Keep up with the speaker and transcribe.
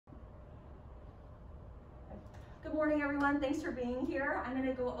Good morning, everyone. Thanks for being here. I'm going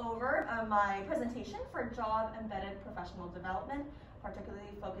to go over my presentation for job-embedded professional development, particularly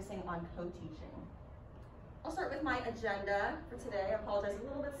focusing on co-teaching. I'll start with my agenda for today. I apologize, a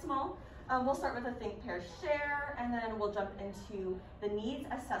little bit small. We'll start with a think, pair, share, and then we'll jump into the needs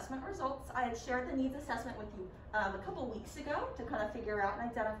assessment results. I had shared the needs assessment with you a couple weeks ago to kind of figure out and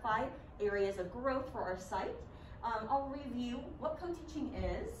identify areas of growth for our site. I'll review what co-teaching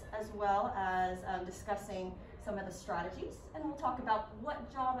is, as well as discussing some of the strategies, and we'll talk about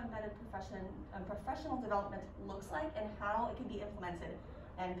what job-embedded professional development looks like and how it can be implemented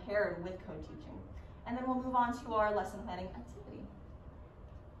and paired with co-teaching. And then we'll move on to our lesson planning activity.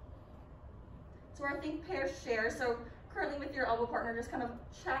 So our think, pair, share. So currently with your elbow partner, just kind of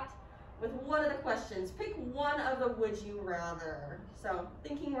chat with one of the questions. Pick one of the would you rather. So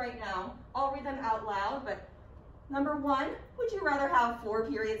thinking right now, I'll read them out loud, but number one, would you rather have 4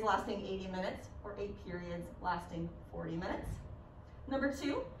 periods lasting 80 minutes or 8 periods lasting 40 minutes? Number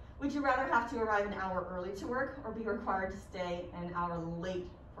 2, would you rather have to arrive an hour early to work or be required to stay an hour late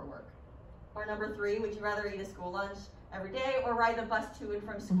for work? Or number 3, would you rather eat a school lunch every day or ride the bus to and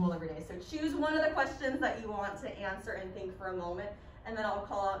from school every day? So choose one of the questions that you want to answer and think for a moment, and then I'll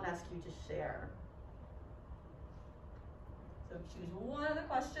call out and ask you to share. So choose one of the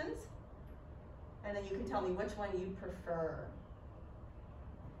questions, and then you can tell me which one you prefer.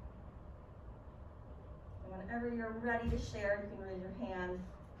 And whenever you're ready to share, you can raise your hand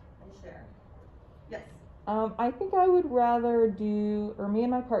and share. Yes? I think I would rather do, or me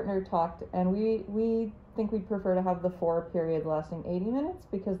and my partner talked, and we think we'd prefer to have the 4 periods lasting 80 minutes,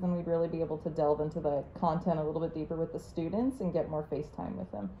 because then we'd really be able to delve into the content a little bit deeper with the students and get more face time with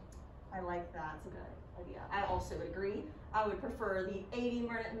them. I like that. It's a good idea. I also agree. I would prefer the 80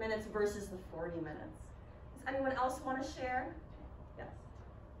 minutes versus the 40 minutes. Does anyone else want to share? Yes.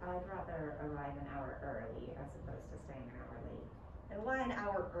 I'd rather arrive an hour early as opposed to staying an hour late. And why an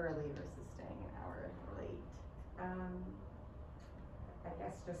hour early versus staying an hour late? I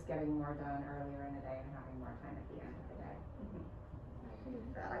guess just getting more done earlier in the day and having more time at the end of the day. I agree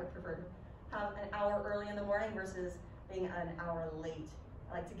with that. I would prefer to have an hour early in the morning versus being an hour late.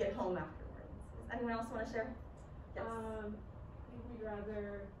 I like to get home afterwards. Does anyone else want to share? Yes. I think we'd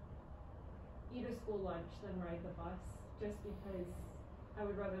rather eat a school lunch than ride the bus, just because I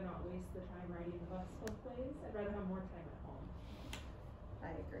would rather not waste the time riding the bus both ways. I'd rather have more time at home.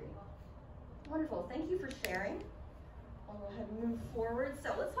 I agree. Wonderful. Thank you for sharing. I'll go ahead and move forward.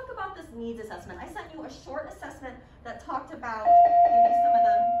 So let's talk about this needs assessment. I sent you a short assessment that talked about maybe some of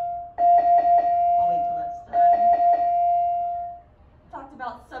the, I'll wait till that's done. Talked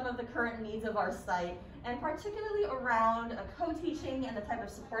about some of the current needs of our site, and particularly around co-teaching and the type of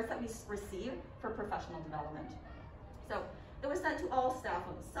supports that we receive for professional development. So it was sent to all staff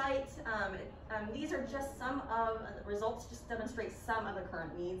on the site. These are just some of the results, just demonstrate some of the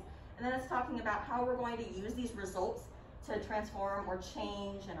current needs. And then it's talking about how we're going to use these results to transform or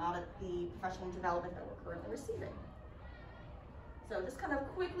change and audit the professional development that we're currently receiving. So just kind of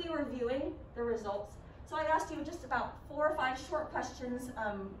quickly reviewing the results. So I asked you just about 4 or 5 short questions.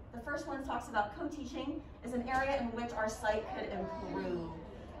 The first one talks about co-teaching is an area in which our site could improve.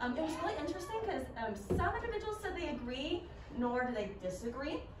 It was really interesting because some individuals said they agree, nor do they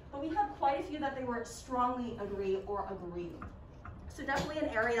disagree, but we have quite a few that they were strongly agree or agree. So definitely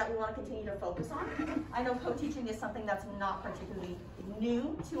an area that we want to continue to focus on. I know co-teaching is something that's not particularly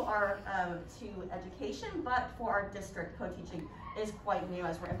new to our to education, but for our district, co-teaching is quite new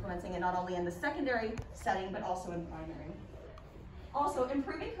as we're implementing it not only in the secondary setting, but also in primary. Also,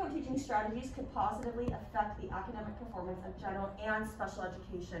 improving co-teaching strategies could positively affect the academic performance of general and special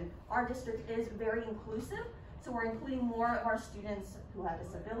education. Our district is very inclusive, so we're including more of our students who have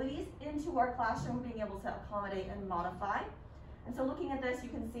disabilities into our classroom, being able to accommodate and modify. And so looking at this, you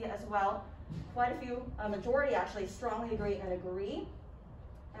can see as well, quite a few, a majority actually strongly agree and agree.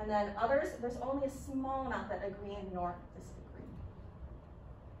 And then others, there's only a small amount that agree nor disagree.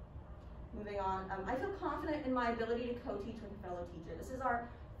 Moving on, I feel confident in my ability to co-teach with a fellow teacher. This is our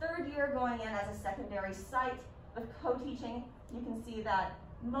 3rd year going in as a secondary site with co-teaching. You can see that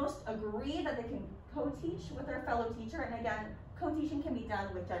most agree that they can co-teach with their fellow teacher. And again, co-teaching can be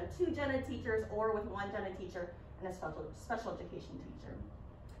done with Gen 2 Gen Ed teachers or with 1 Gen Ed teacher and a special education teacher.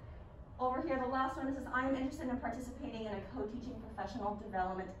 Over here, the last one is I am interested in participating in a co-teaching professional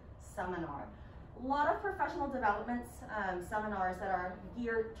development seminar. A lot of professional development seminars that are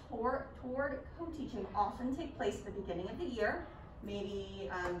geared toward co-teaching often take place at the beginning of the year, maybe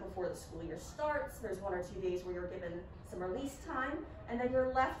before the school year starts. There's 1 or 2 days where you're given some release time, and then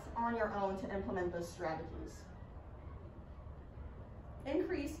you're left on your own to implement those strategies.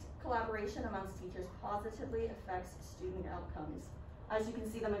 Increased collaboration amongst teachers positively affects student outcomes. As you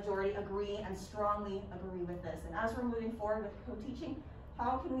can see, the majority agree and strongly agree with this. And as we're moving forward with co-teaching,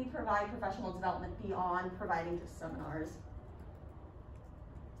 how can we provide professional development beyond providing just seminars?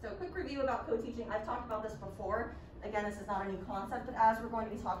 So a quick review about co-teaching. I've talked about this before. Again, this is not a new concept, but as we're going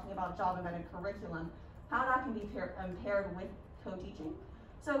to be talking about job-embedded curriculum, how that can be paired with co-teaching.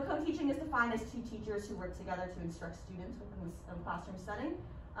 So co-teaching is defined as two teachers who work together to instruct students within the classroom setting.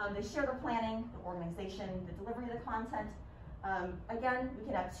 They share the planning, the organization, the delivery of the content. Again, we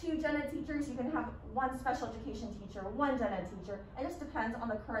can have two gen ed teachers. You can have one special education teacher, one gen ed teacher. It just depends on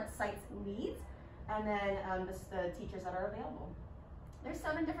the current site's needs and then the teachers that are available. There's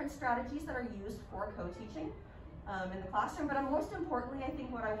 7 different strategies that are used for co-teaching in the classroom, but most importantly, I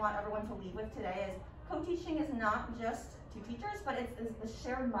think what I want everyone to leave with today is co-teaching is not just two teachers, but it's the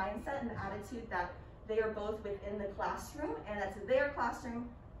shared mindset and the attitude that they are both within the classroom, and that's their classroom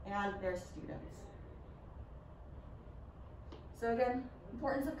and their students. So again,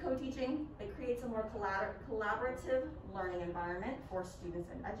 importance of co-teaching, it creates a more collaborative learning environment for students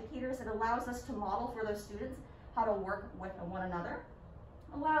and educators. It allows us to model for those students how to work with one another.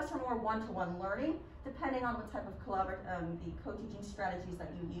 Allows for more one-to-one learning, depending on what type of the co-teaching strategies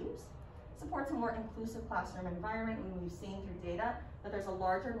that you use. Supports a more inclusive classroom environment, and we've seen through data that there's a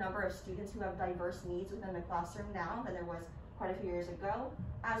larger number of students who have diverse needs within the classroom now than there was quite a few years ago.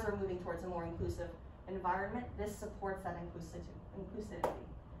 As we're moving towards a more inclusive environment, this supports that inclusivity.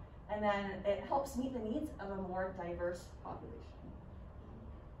 And then it helps meet the needs of a more diverse population.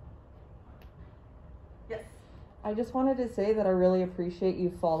 Yes? I just wanted to say that I really appreciate you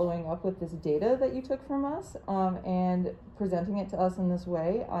following up with this data that you took from us and presenting it to us in this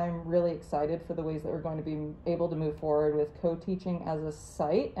way. I'm really excited for the ways that we're going to be able to move forward with co-teaching as a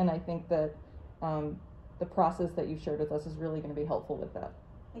site, and I think that the process that you shared with us is really going to be helpful with that.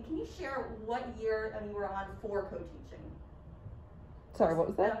 And can you share what year you were on for co-teaching? Sorry, what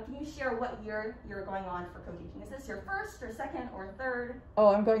was that? Can you share what year you're going on for co-teaching? Is this your first or second or third? Oh,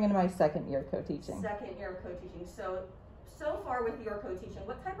 I'm going into my second year co-teaching. Second year of co-teaching. So far with your co-teaching,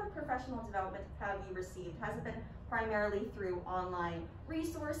 what type of professional development have you received? Has it been primarily through online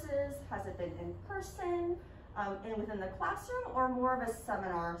resources? Has it been in person and within the classroom, or more of a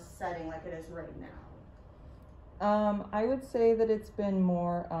seminar setting like it is right now? I would say that it's been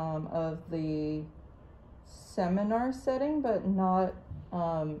more of the seminar setting, but not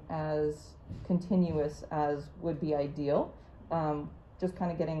as continuous as would be ideal. Just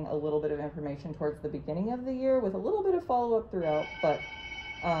kind of getting a little bit of information towards the beginning of the year with a little bit of follow-up throughout, but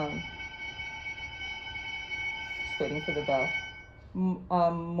just waiting for the bell.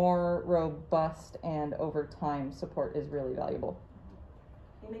 More robust and over time support is really valuable.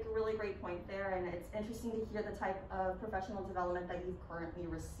 You make a really great point there, and it's interesting to hear the type of professional development that you've currently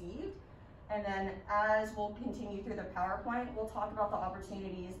received. And then as we'll continue through the PowerPoint, we'll talk about the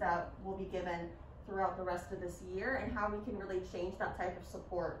opportunities that will be given throughout the rest of this year and how we can really change that type of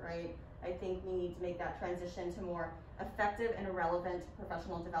support, right? I think we need to make that transition to more effective and relevant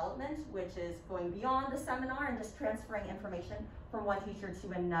professional development, which is going beyond the seminar and just transferring information from one teacher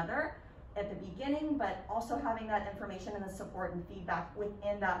to another at the beginning, but also having that information and the support and feedback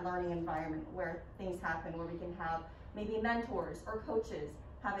within that learning environment where things happen, where we can have maybe mentors or coaches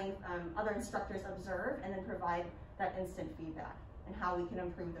having other instructors observe and then provide that instant feedback and how we can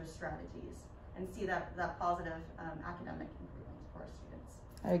improve those strategies and see that positive academic improvement for our students.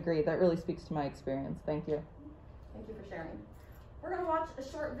 I agree. That really speaks to my experience. Thank you. Thank you for sharing. We're going to watch a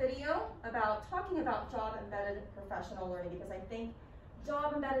short video about talking about job-embedded professional learning, because I think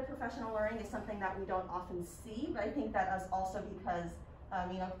job-embedded professional learning is something that we don't often see, but I think that is also because,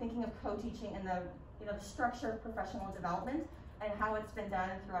 thinking of co-teaching and the structure of professional development and how it's been done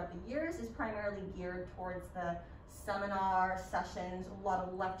throughout the years is primarily geared towards the seminar sessions, a lot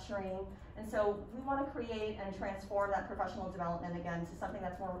of lecturing. And so we want to create and transform that professional development again to something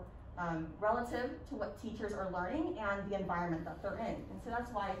that's more relative to what teachers are learning and the environment that they're in. And so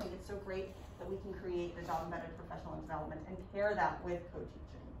that's why I think it's so great that we can create the job-embedded professional development and pair that with co-teaching.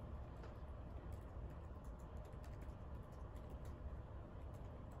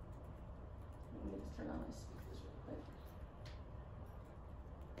 Let me just turn on my speakers real quick.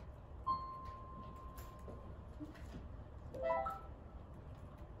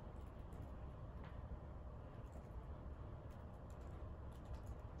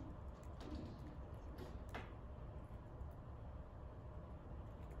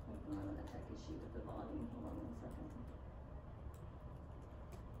 I'm on a tech issue with the volume. Hold on 1 second.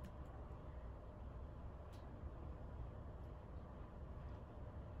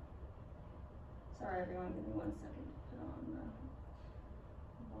 Sorry everyone, give me 1 second to put on the